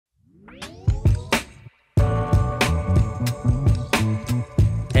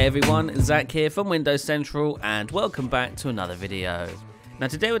everyone, Zach here from Windows Central and welcome back to another video. Now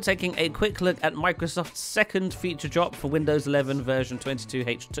today we're taking a quick look at Microsoft's second feature drop for Windows 11 version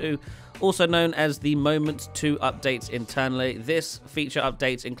 22H2, also known as the Moment 2 update internally. This feature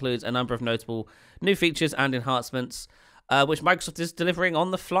update includes a number of notable new features and enhancements, which Microsoft is delivering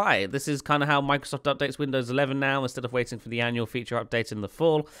on the fly. This is kind of how Microsoft updates Windows 11 now, instead of waiting for the annual feature update in the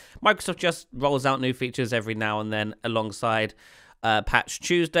fall. Microsoft just rolls out new features every now and then alongside Patch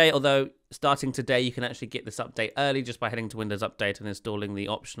Tuesday, although starting today you can actually get this update early just by heading to Windows Update and installing the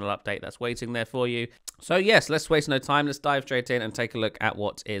optional update that's waiting there for you. So yes, let's waste no time, let's dive straight in and take a look at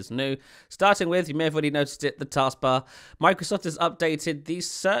what is new. Starting with, you may have already noticed it, the taskbar. Microsoft has updated the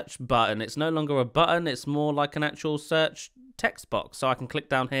search button. It's no longer a button, it's more like an actual search text box. So I can click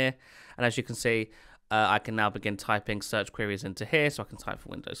down here and as you can see, I can now begin typing search queries into here. So I can type for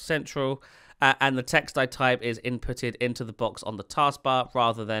Windows Central. And the text I type is inputted into the box on the taskbar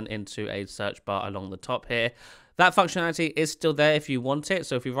rather than into a search bar along the top here. That functionality is still there if you want it.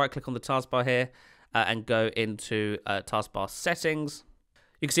 So if you right click on the taskbar here and go into taskbar settings,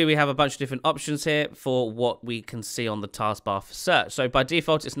 you can see we have a bunch of different options here for what we can see on the taskbar for search. So by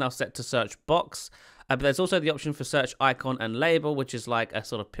default, it's now set to search box. But there's also the option for search icon and label, which is like a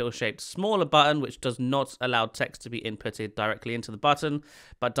sort of pill-shaped smaller button, which does not allow text to be inputted directly into the button,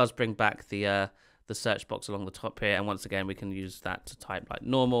 but does bring back the search box along the top here. And once again, we can use that to type like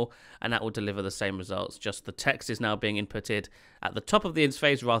normal, and that will deliver the same results. Just the text is now being inputted at the top of the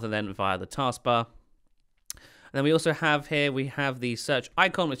interface rather than via the taskbar. And then we also have here, we have the search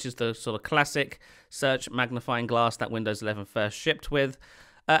icon, which is the sort of classic search magnifying glass that Windows 11 first shipped with.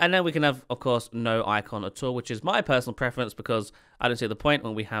 And then we can have, of course, no icon at all, which is my personal preference because I don't see the point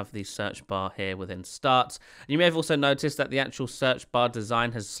when we have the search bar here within Start. You may have also noticed that the actual search bar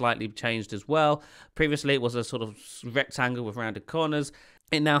design has slightly changed as well. Previously, it was a sort of rectangle with rounded corners.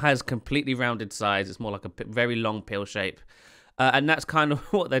 It now has completely rounded sides. It's more like a very long pill shape. And that's kind of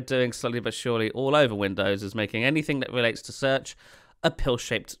what they're doing slowly but surely all over Windows, is making anything that relates to search a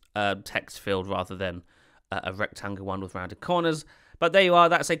pill-shaped text field rather than a rectangle one with rounded corners. But there you are,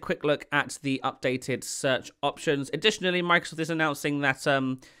 that's a quick look at the updated search options. Additionally, Microsoft is announcing that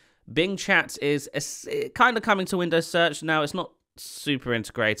Bing Chat is kind of coming to Windows Search. Now, it's not super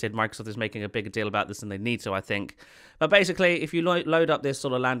integrated. Microsoft is making a bigger deal about this than they need to, I think. But basically, if you load up this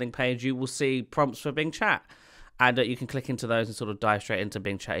sort of landing page, you will see prompts for Bing Chat. And you can click into those and sort of dive straight into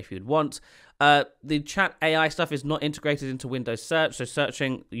Bing Chat if you'd want. The chat AI stuff is not integrated into Windows Search, so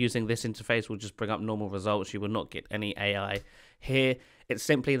searching using this interface will just bring up normal results. You will not get any AI here. It's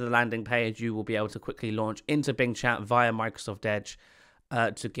simply the landing page. You will be able to quickly launch into Bing Chat via Microsoft Edge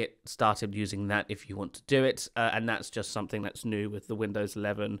to get started using that if you want to do it. And that's just something that's new with the Windows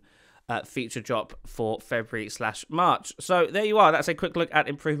 11 feature drop for February/March. So there you are. That's a quick look at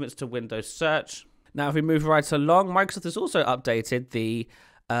improvements to Windows Search. Now, if we move right along, Microsoft has also updated the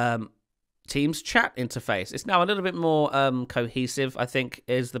Teams chat interface. It's now a little bit more cohesive, I think,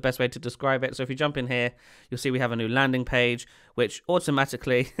 is the best way to describe it. So if you jump in here, you'll see we have a new landing page, which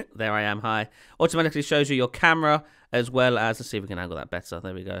automatically, there I am, hi, automatically shows you your camera, as well as, let's see if we can angle that better.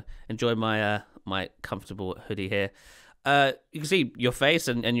 There we go. Enjoy my my comfortable hoodie here. You can see your face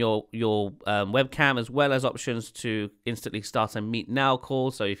and your webcam, as well as options to instantly start a Meet Now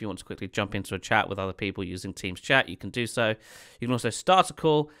call. So if you want to quickly jump into a chat with other people using Teams chat, you can do so. You can also start a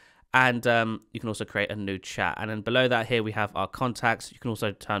call, and you can also create a new chat. And then below that here we have our contacts. You can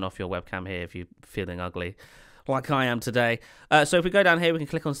also turn off your webcam here if you're feeling ugly, like I am today. So if we go down here, we can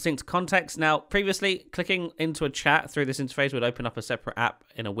click on Synced Contacts. Now, previously, clicking into a chat through this interface would open up a separate app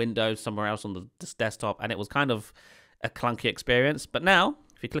in a window somewhere else on the desktop, and it was kind of a clunky experience. But now,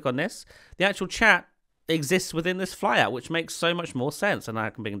 if you click on this, the actual chat exists within this flyout, which makes so much more sense. And I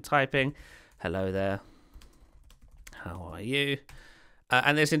can begin typing, hello there, how are you?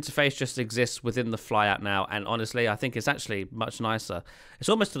 And this interface just exists within the flyout now. And honestly, I think it's actually much nicer. It's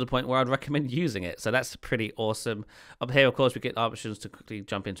almost to the point where I'd recommend using it. So that's pretty awesome. Up here, of course, we get options to quickly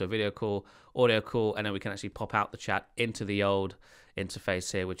jump into a video call, audio call, and then we can actually pop out the chat into the old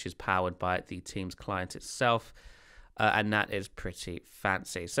interface here, which is powered by the Teams client itself. And that is pretty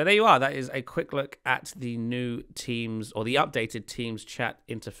fancy. So there you are. That is a quick look at the new Teams, or the updated Teams chat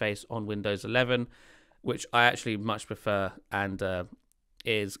interface on Windows 11, which I actually much prefer and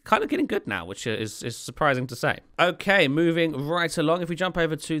is kind of getting good now, which is surprising to say. Okay, moving right along. If we jump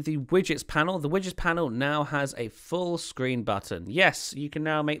over to the widgets panel, the widgets panel now has a full screen button. Yes, you can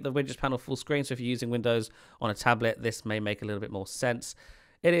now make the widgets panel full screen. So if you're using Windows on a tablet, this may make a little bit more sense.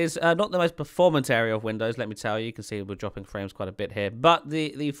 It is not the most performant area of Windows, let me tell you. You can see we're dropping frames quite a bit here, but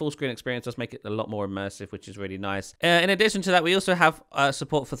the full screen experience does make it a lot more immersive, which is really nice. In addition to that, we also have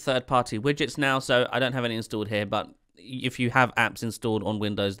support for third-party widgets now, so I don't have any installed here, but if you have apps installed on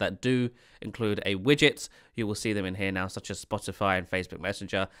Windows that do include a widget, you will see them in here now, such as Spotify and Facebook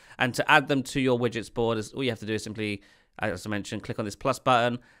Messenger. And to add them to your widgets board, all you have to do is simply, as I mentioned, click on this plus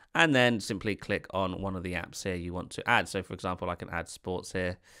button, and then simply click on one of the apps here you want to add. So for example, I can add sports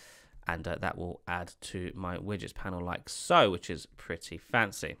here, and that will add to my widgets panel like so, which is pretty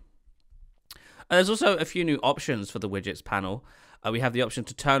fancy. There's also a few new options for the widgets panel. We have the option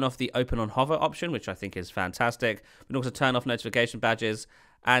to turn off the open on hover option, which I think is fantastic. We can also turn off notification badges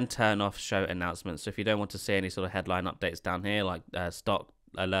and turn off show announcements. So if you don't want to see any sort of headline updates down here, like stock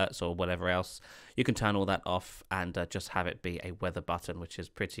alerts or whatever else, you can turn all that off and just have it be a weather button, which is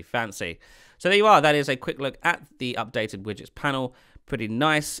pretty fancy. So there you are. That is a quick look at the updated widgets panel. Pretty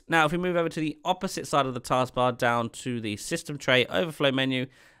nice. Now, if we move over to the opposite side of the taskbar, down to the system tray overflow menu,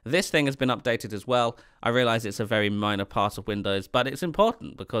 this thing has been updated as well. I realize it's a very minor part of Windows, but it's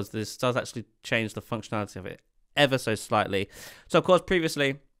important because this does actually change the functionality of it ever so slightly. So, of course,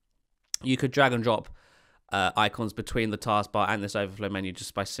 previously, you could drag and drop icons between the taskbar and this overflow menu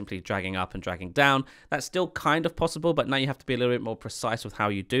just by simply dragging up and dragging down. That's still kind of possible, but now you have to be a little bit more precise with how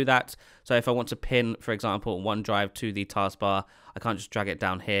you do that. So if I want to pin, for example, OneDrive to the taskbar, I can't just drag it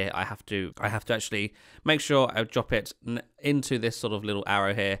down here. I have to actually make sure I drop it into this sort of little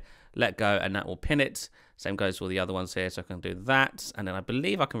arrow here, let go, and that will pin it. Same goes for the other ones here, so I can do that. And then I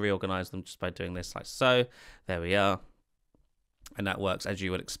believe I can reorganize them just by doing this like so. There we are. And that works as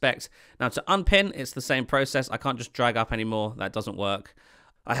you would expect. Now to unpin, it's the same process. I can't just drag up anymore. That doesn't work.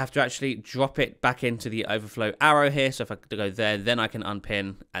 I have to actually drop it back into the overflow arrow here. So if I go there, then I can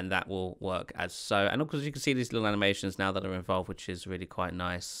unpin, and that will work as so. And of course, you can see these little animations now that are involved, which is really quite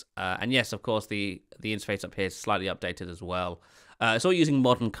nice. And yes, of course, the interface up here is slightly updated as well. It's all using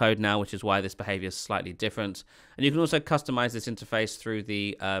modern code now, which is why this behavior is slightly different. And you can also customize this interface through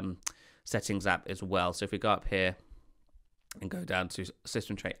the settings app as well. So if we go up here and go down to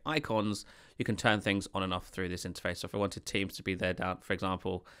system tray icons, you can turn things on and off through this interface. So if I wanted Teams to be there down, for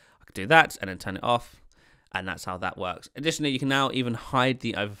example, I could do that and then turn it off, and that's how that works. Additionally, you can now even hide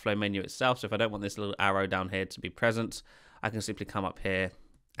the overflow menu itself. So if I don't want this little arrow down here to be present, I can simply come up here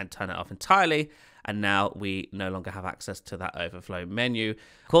and turn it off entirely, and now we no longer have access to that overflow menu.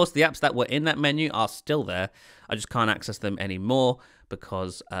 Of course, the apps that were in that menu are still there. I just can't access them anymore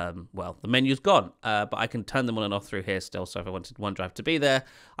because, well, the menu's gone, but I can turn them on and off through here still. So if I wanted OneDrive to be there,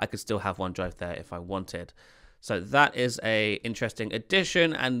 I could still have OneDrive there if I wanted. So that is a interesting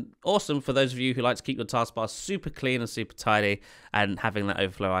addition, and awesome for those of you who like to keep your taskbar super clean and super tidy, and having that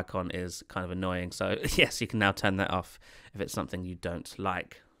overflow icon is kind of annoying. So yes, you can now turn that off if it's something you don't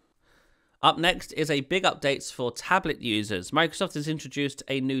like. Up next is a big update for tablet users. Microsoft has introduced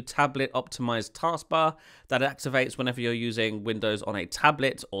a new tablet optimized taskbar that activates whenever you're using Windows on a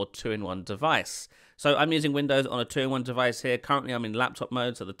tablet or 2-in-1 device. So I'm using Windows on a 2-in-1 device here. Currently I'm in laptop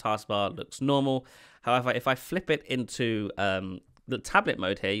mode, so the taskbar looks normal. However, if I flip it into the tablet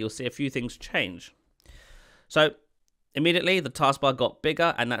mode here, you'll see a few things change. So immediately the taskbar got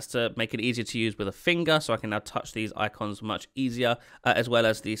bigger, and that's to make it easier to use with a finger, so I can now touch these icons much easier, as well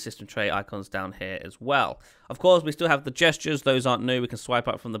as the system tray icons down here as well. Of course, we still have the gestures. Those aren't new. We can swipe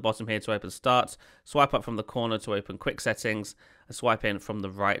up from the bottom here to open Start, swipe up from the corner to open Quick Settings, and swipe in from the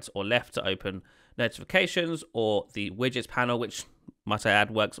right or left to open Notifications or the Widgets panel, which, might I add,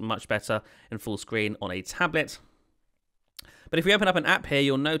 works much better in full screen on a tablet. But if we open up an app here,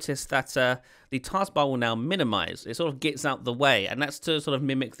 you'll notice that the taskbar will now minimize. It sort of gets out the way, and that's to sort of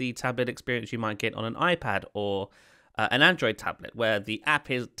mimic the tablet experience you might get on an iPad or an Android tablet, where the app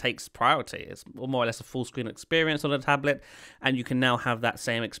takes priority. It's more or less a full screen experience on a tablet, and you can now have that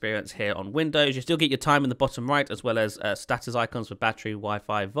same experience here on Windows. You still get your time in the bottom right, as well as status icons for battery,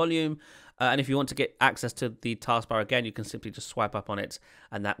 Wi-Fi, volume. And if you want to get access to the taskbar again, you can simply just swipe up on it,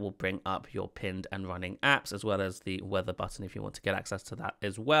 and that will bring up your pinned and running apps, as well as the weather button if you want to get access to that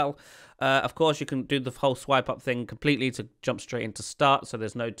as well. Of course, you can do the whole swipe up thing completely to jump straight into Start, so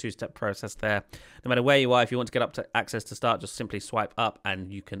there's no two-step process there. No matter where you are, if you want to get up to access to Start, just simply swipe up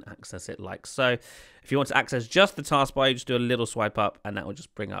and you can access it like so. If you want to access just the taskbar, you just do a little swipe up, and that will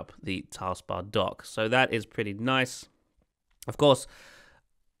just bring up the taskbar dock. So that is pretty nice. Of course,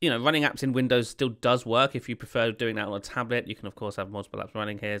 you know, running apps in Windows still does work. If you prefer doing that on a tablet, you can of course have multiple apps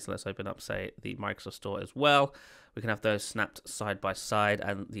running here. So let's open up, say, the Microsoft Store as well. We can have those snapped side by side,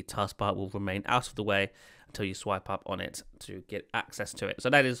 and the taskbar will remain out of the way until you swipe up on it to get access to it.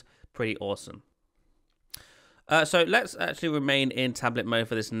 So that is pretty awesome. So let's actually remain in tablet mode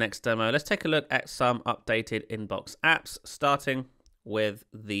for this next demo. Let's take a look at some updated inbox apps, starting with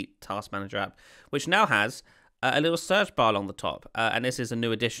the Task Manager app, which now has a little search bar along the top. And this is a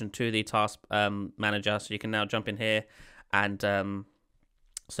new addition to the Task Manager, so you can now jump in here and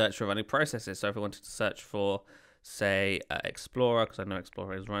search for running processes. So if I wanted to search for, say, Explorer, because I know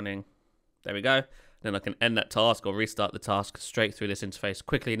Explorer is running, there we go. Then I can end that task or restart the task straight through this interface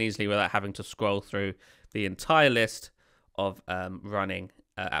quickly and easily without having to scroll through the entire list of running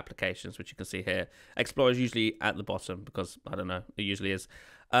applications, which you can see here. Explorer is usually at the bottom because, I don't know, it usually is.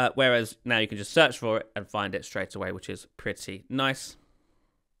 Whereas now you can just search for it and find it straight away, which is pretty nice.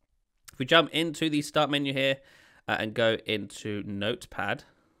 If we jump into the start menu here and go into Notepad,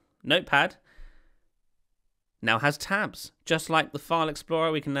 Notepad now has tabs. Just like the File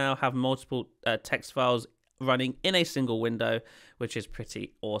Explorer, we can now have multiple text files running in a single window, which is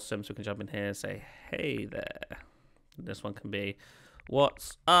pretty awesome. So we can jump in here and say, hey there. This one can be,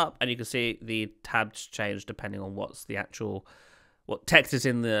 what's up? And you can see the tabs change depending on what's the actual, what text is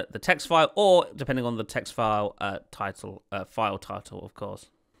in the text file, or depending on the text file title, file title, of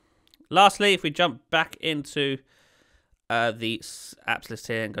course. Lastly, if we jump back into the apps list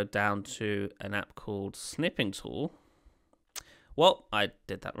here and go down to an app called Snipping Tool. Well, I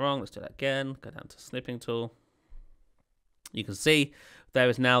did that wrong. Let's do that again. Go down to Snipping Tool. You can see there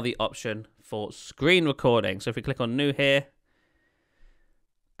is now the option for screen recording. So if we click on New here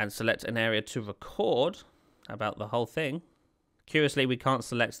and select an area to record about the whole thing, curiously, we can't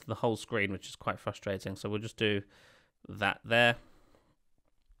select the whole screen, which is quite frustrating. So we'll just do that there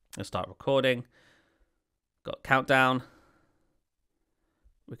and start recording. Got countdown.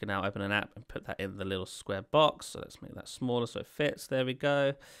 We can now open an app and put that in the little square box. So let's make that smaller so it fits. There we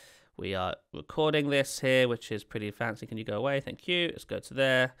go. We are recording this here, which is pretty fancy. Can you go away? Thank you. Let's go to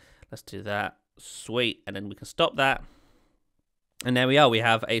there. Let's do that. Sweet. And then we can stop that. And there we are. We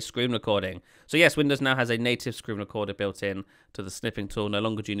have a screen recording. So yes, Windows now has a native screen recorder built in to the snipping tool. No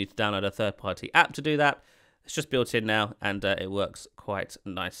longer do you need to download a third-party app to do that. It's just built in now, and it works quite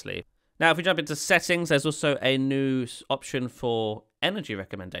nicely. Now, if we jump into settings, there's also a new option for energy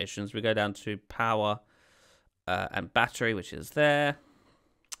recommendations. We go down to power and battery, which is there.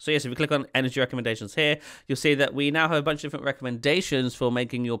 So yes, if we click on energy recommendations here, you'll see that we now have a bunch of different recommendations for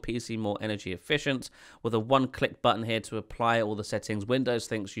making your PC more energy efficient with a one-click button here to apply all the settings Windows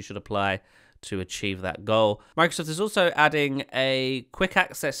thinks you should apply to achieve that goal. Microsoft is also adding a quick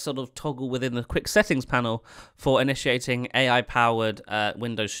access sort of toggle within the quick settings panel for initiating AI-powered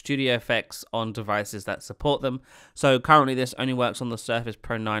Windows Studio effects on devices that support them. So currently this only works on the Surface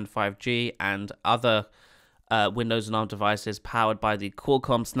Pro 9 5G and other Windows and ARM devices powered by the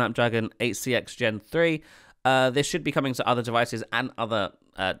Qualcomm Snapdragon 8cx Gen 3. This should be coming to other devices and other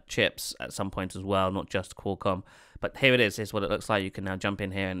chips at some point as well, not just Qualcomm. But here it is. Here's what it looks like. You can now jump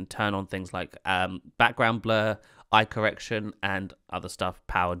in here and turn on things like background blur, eye correction, and other stuff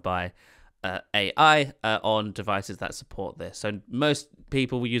powered by AI on devices that support this. So most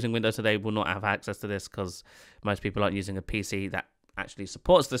people using Windows today will not have access to this because most people aren't using a PC that actually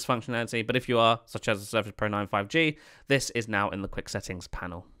supports this functionality. But if you are, such as the Surface Pro 9 5G, this is now in the quick settings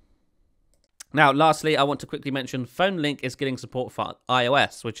panel. Now, lastly, I want to quickly mention Phone Link is getting support for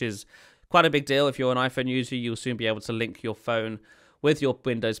iOS, which is quite a big deal. If you're an iPhone user, you'll soon be able to link your phone with your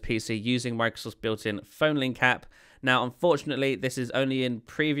Windows PC using Microsoft's built-in Phone Link app. Now, unfortunately, this is only in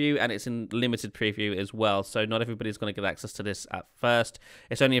preview and it's in limited preview as well. So not everybody's going to get access to this at first.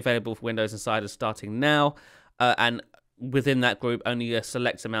 It's only available for Windows Insiders starting now. And within that group, only a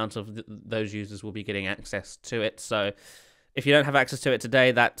select amount of those users will be getting access to it. So if you don't have access to it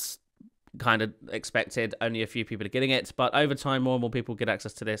today, that's kind of expected. Only a few people are getting it, but over time more and more people get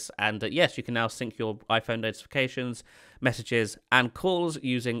access to this. And yes, you can now sync your iPhone notifications, messages, and calls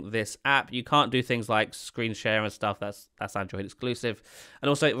using this app. You can't do things like screen share and stuff. That's Android exclusive. And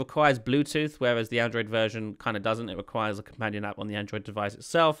also it requires Bluetooth, whereas the Android version kind of doesn't. It requires a companion app on the Android device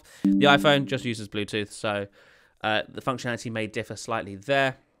itself. The iPhone just uses Bluetooth, so the functionality may differ slightly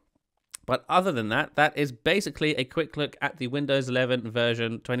there. But other than that, that is basically a quick look at the Windows 11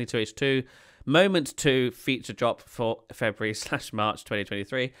 version 22H2 Moment 2 feature drop for February/March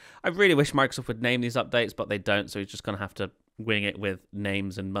 2023. I really wish Microsoft would name these updates, but they don't, so you're just going to have to wing it with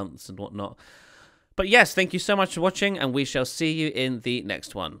names and months and whatnot. But yes, thank you so much for watching, and we shall see you in the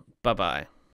next one. Bye-bye.